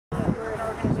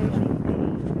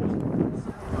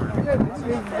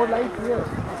more light here.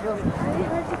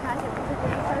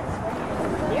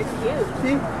 You're cute.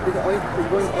 See? It's going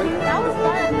oink. That was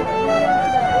fun.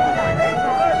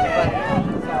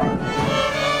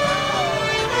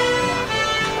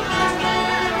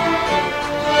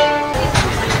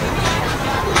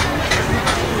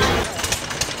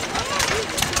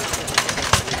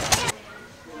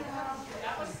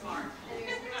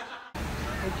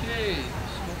 Okay,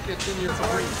 smoke gets in your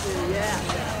heart.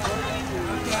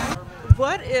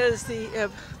 What is the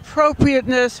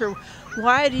appropriateness, or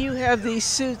why do you have these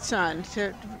suits on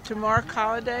to mark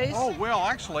holidays? Oh, well,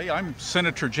 actually, I'm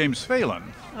Senator James Phelan.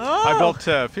 Oh. I built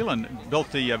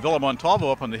the Villa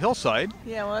Montalvo up on the hillside.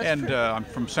 Yeah, well, that's and pretty- I'm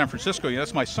from San Francisco. Yeah,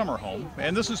 that's my summer home.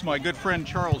 And this is my good friend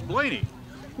Charles Blaney.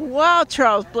 Wow,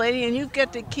 Charles Blaney, and you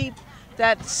get to keep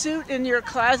that suit in your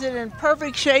closet in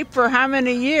perfect shape for how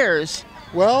many years?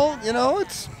 Well,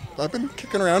 I've been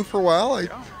kicking around for a while.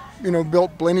 I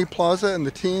built Blaney Plaza in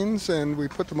the teens, and we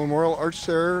put the Memorial Arch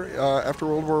there after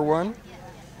World War I.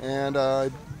 And I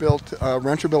built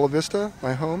Rancho Bella Vista,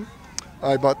 my home.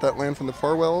 I bought that land from the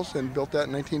Farwells and built that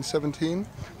in 1917,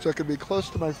 so I could be close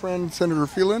to my friend Senator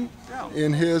Phelan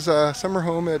in his summer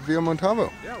home at Villa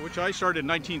Montalvo. Yeah, which I started in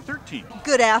 1913.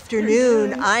 Good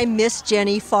afternoon. I'm Miss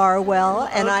Jenny Farwell,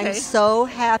 and I'm Okay. so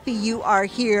happy you are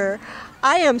here.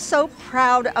 I am so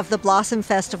proud of the Blossom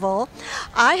Festival.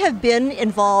 I have been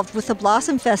involved with the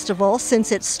Blossom Festival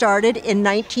since it started in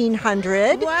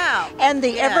 1900. Wow. And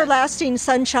the Yes. Everlasting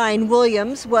Sunshine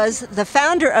Williams was the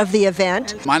founder of the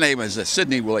event. My name is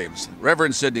Sidney Williams,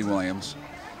 Reverend Sidney Williams.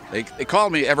 They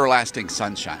called me Everlasting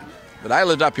Sunshine, but I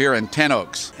lived up here in Ten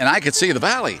Oaks, and I could see the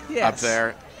valley up Yes.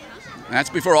 there. And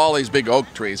that's before all these big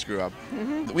oak trees grew up.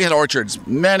 We had orchards,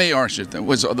 many orchards.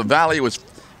 The valley was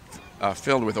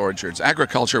filled with orchards.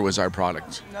 Agriculture was our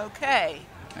product, Okay.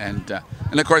 and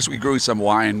of course we grew some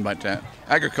wine, but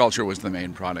agriculture was the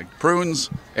main product.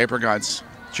 Prunes, apricots,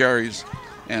 cherries,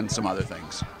 and some other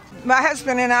things. My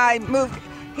husband and I moved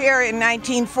here in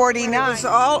 1949. It was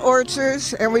all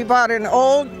orchards, and we bought an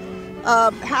old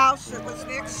house that was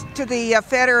next to the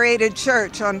Federated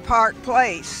Church on Park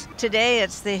Place. Today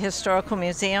it's the Historical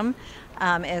Museum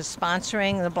is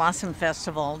sponsoring the Blossom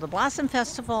Festival. The Blossom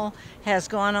Festival has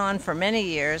gone on for many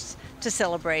years to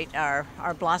celebrate our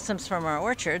blossoms from our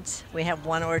orchards. We have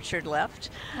one orchard left,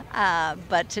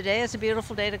 but today is a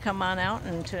beautiful day to come on out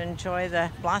and to enjoy the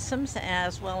blossoms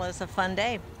as well as a fun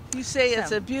day. You say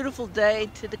it's a beautiful day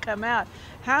to come out.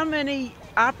 How many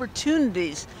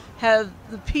opportunities have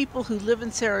the people who live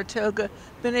in Saratoga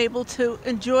been able to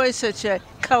enjoy such a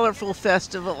colorful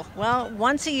festival? Well,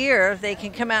 once a year they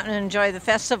can come out and enjoy the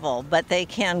festival, but they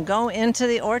can go into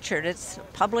the orchard. It's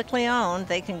publicly owned.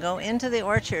 They can go into the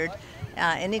orchard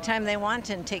anytime they want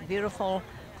and take beautiful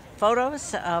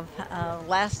photos of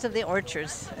last of the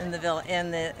orchards in the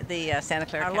Santa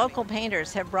Clara County. Our local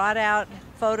painters have brought out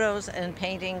photos and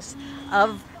paintings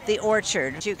of the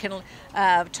orchard. You can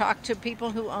talk to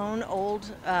people who own old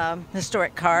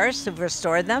historic cars who've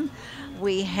restored them.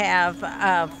 We have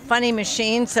funny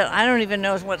machines that I don't even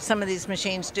know what some of these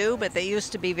machines do, but they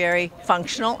used to be very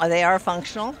functional, or they are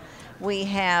functional. We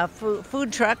have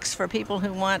food trucks for people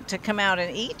who want to come out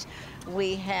and eat.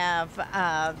 We have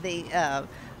the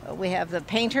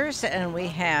painters, and we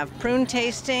have prune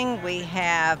tasting, we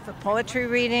have poetry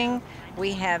reading,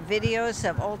 we have videos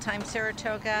of old-time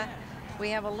Saratoga. We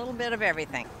have a little bit of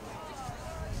everything.